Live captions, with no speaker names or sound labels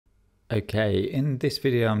Okay, in this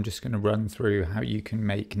video I'm just going to run through how you can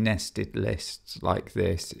make nested lists like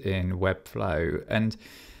this in Webflow, and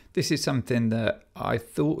this is something that I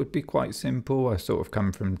thought would be quite simple. I sort of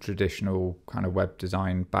come from traditional kind of web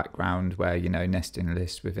design background where, you know, nesting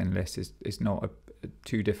lists within lists is not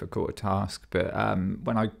too difficult a task, but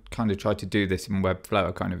when I kind of tried to do this in Webflow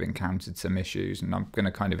I kind of encountered some issues, and I'm going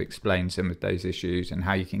to kind of explain some of those issues and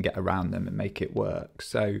how you can get around them and make it work.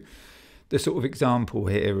 So the sort of example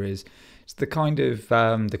here is it's the kind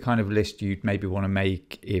of list you'd maybe want to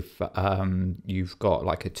make if you've got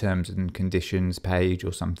like a terms and conditions page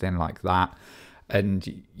or something like that,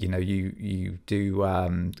 and you know you do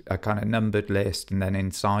a kind of numbered list, and then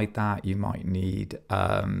inside that you might need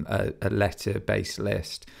a letter based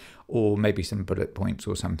list or maybe some bullet points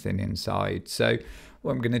or something inside. So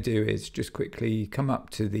what I'm going to do is just quickly come up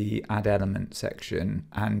to the add element section,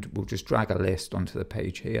 and we'll just drag a list onto the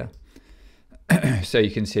page here. So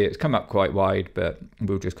you can see it's come up quite wide, but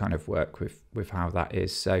we'll just kind of work with how that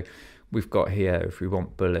is. So we've got here if we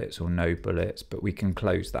want bullets or no bullets, but we can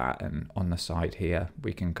close that, and on the side here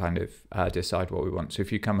we can kind of decide what we want. So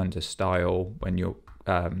if you come under style when you're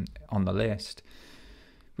on the list,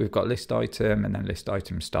 we've got list item and then list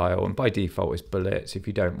item style, and by default it's bullets. If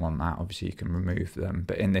you don't want that, obviously you can remove them,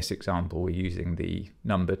 but in this example we're using the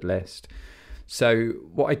numbered list. So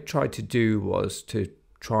what I tried to do was to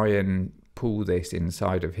try and pull this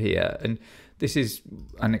inside of here, and this is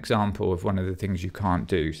an example of one of the things you can't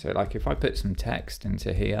do. So like if I put some text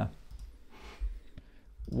into here,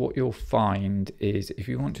 what you'll find is if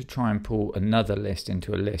you want to try and pull another list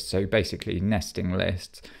into a list, so basically nesting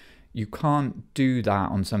lists, you can't do that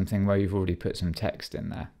on something where you've already put some text in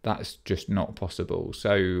there. That's just not possible.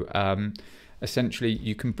 So essentially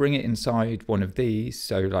you can bring it inside one of these.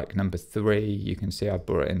 So like number 3, you can see I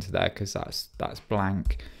brought it into there because that's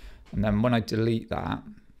blank. And then when I delete that,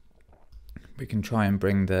 we can try and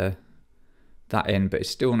bring that in, but it's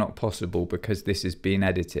still not possible because this has been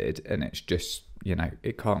edited and it's just, you know,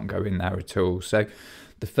 it can't go in there at all. So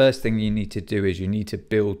the first thing you need to do is you need to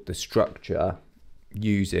build the structure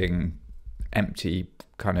using empty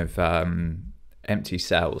kind of empty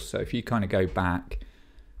cells. So if you kind of go back,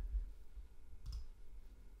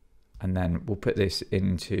 and then we'll put this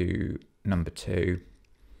into number 2.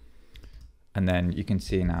 And then you can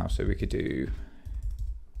see now, so we could do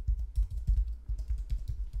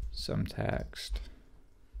some text,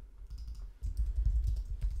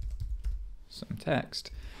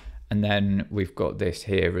 and then we've got this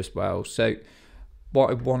here as well. So what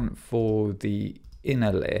I want for the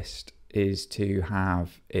inner list is to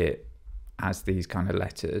have it as these kind of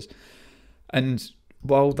letters. And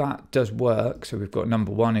while that does work, so we've got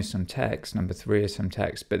number 1 is some text, number 3 is some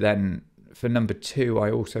text, but then for number 2, I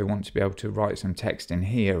also want to be able to write some text in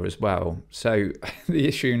here as well. So the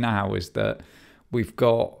issue now is that we've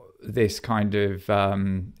got this kind of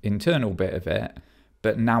internal bit of it,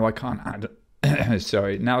 but now I can't add,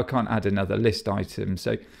 sorry, now I can't add another list item.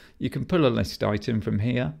 So you can pull a list item from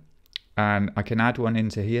here, and I can add one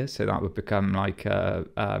into here. So that would become like,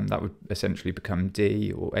 that would essentially become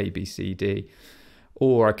D or A, B, C, D.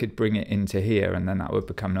 Or I could bring it into here, and then that would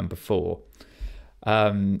become number 4.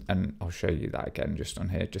 And I'll show you that again just on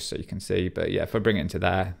here, just so you can see. But yeah, if I bring it into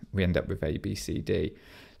there, we end up with A, B, C, D.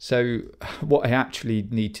 So what I actually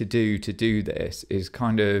need to do this is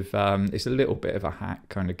kind of, it's a little bit of a hack,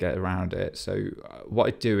 kind of get around it. So what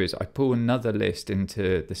I do is I pull another list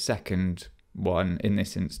into the second one. In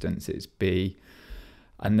this instance, it's B.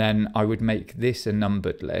 And then I would make this a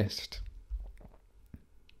numbered list.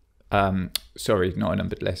 Sorry, not a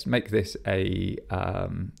numbered list. Make this a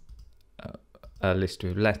list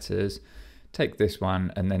of letters, take this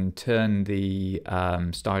one and then turn the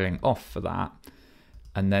styling off for that,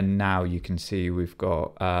 and then now you can see we've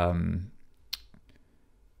got up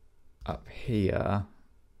here,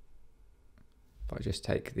 if I just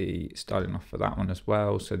take the styling off for that one as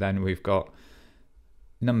well, so then we've got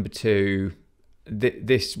number 2.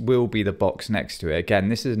 This will be the box next to it. Again,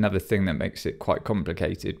 this is another thing that makes it quite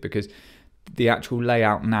complicated because the actual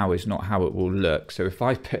layout now is not how it will look. So if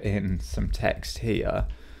I put in some text here,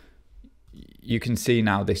 you can see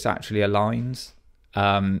now this actually aligns.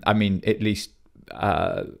 I mean, at least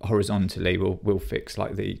horizontally we'll fix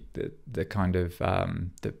like the kind of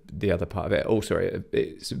the other part of it. Also,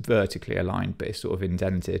 it's vertically aligned, but it's sort of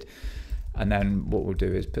indented. And then what we'll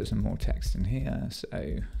do is put some more text in here.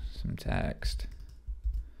 So some text.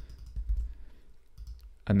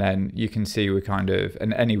 And then you can see we kind of,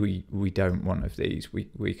 and we don't want of these,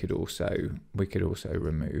 we could also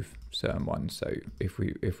remove certain ones. So if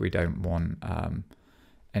we don't want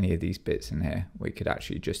any of these bits in here, we could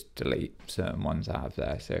actually just delete certain ones out of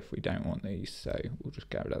there. So if we don't want these, so we'll just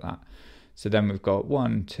get rid of that. So then we've got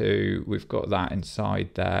 1, 2, we've got that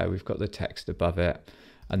inside there, we've got the text above it.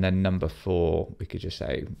 And then number 4, we could just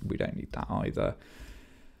say we don't need that either.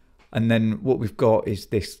 And then what we've got is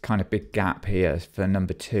this kind of big gap here for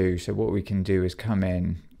number 2. So what we can do is come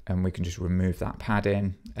in and we can just remove that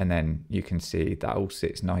padding, and then you can see that all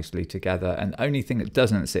sits nicely together. And the only thing that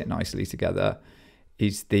doesn't sit nicely together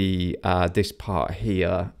is the this part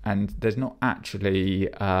here. And there's not actually,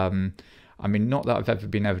 I mean, not that I've ever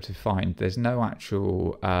been able to find, there's no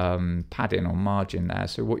actual padding or margin there.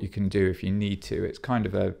 So what you can do if you need to, it's kind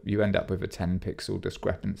of you end up with a 10 pixel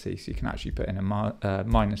discrepancy. So you can actually put in a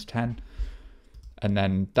 -10, and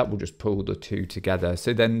then that will just pull the 2 together.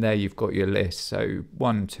 So then there you've got your list. So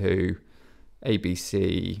 1, 2,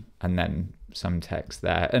 ABC, and then some text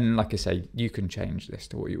there. And like I say, you can change this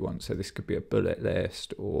to what you want. So this could be a bullet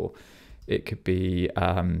list, or it could be,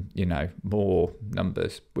 you know, more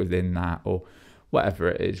numbers within that, or whatever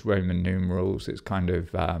it is, Roman numerals. It's kind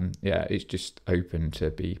of, yeah, it's just open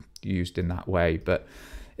to be used in that way. But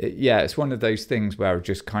yeah, it's one of those things where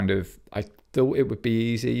just kind of, I thought it would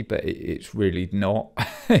be easy, but it's really not.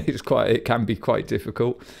 It can be quite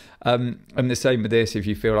difficult. And the same with this, if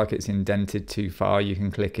you feel like it's indented too far, you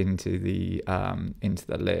can click into the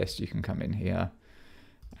list. You can come in here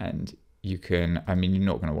and you can, I mean, you're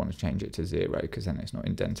not going to want to change it to 0 because then it's not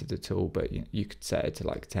indented at all, but you could set it to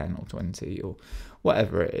like 10 or 20 or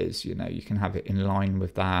whatever it is. You know, you can have it in line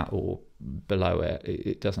with that or below it.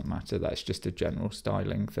 It doesn't matter. That's just a general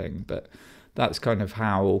styling thing. But that's kind of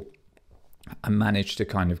how I managed to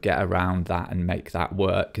kind of get around that and make that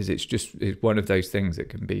work, because it's one of those things that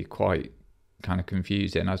can be quite kind of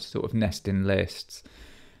confusing. I was sort of nesting lists.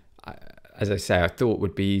 As I say, I thought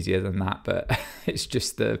would be easier than that, but it's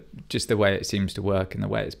just the way it seems to work and the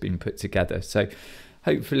way it's been put together. So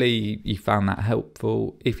hopefully you found that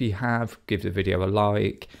helpful. If you have, give the video a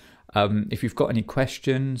like. If you've got any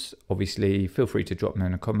questions, obviously feel free to drop them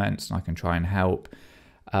in the comments and I can try and help.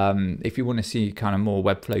 If you want to see kind of more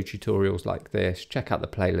Webflow tutorials like this, check out the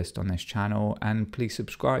playlist on this channel and please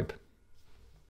subscribe.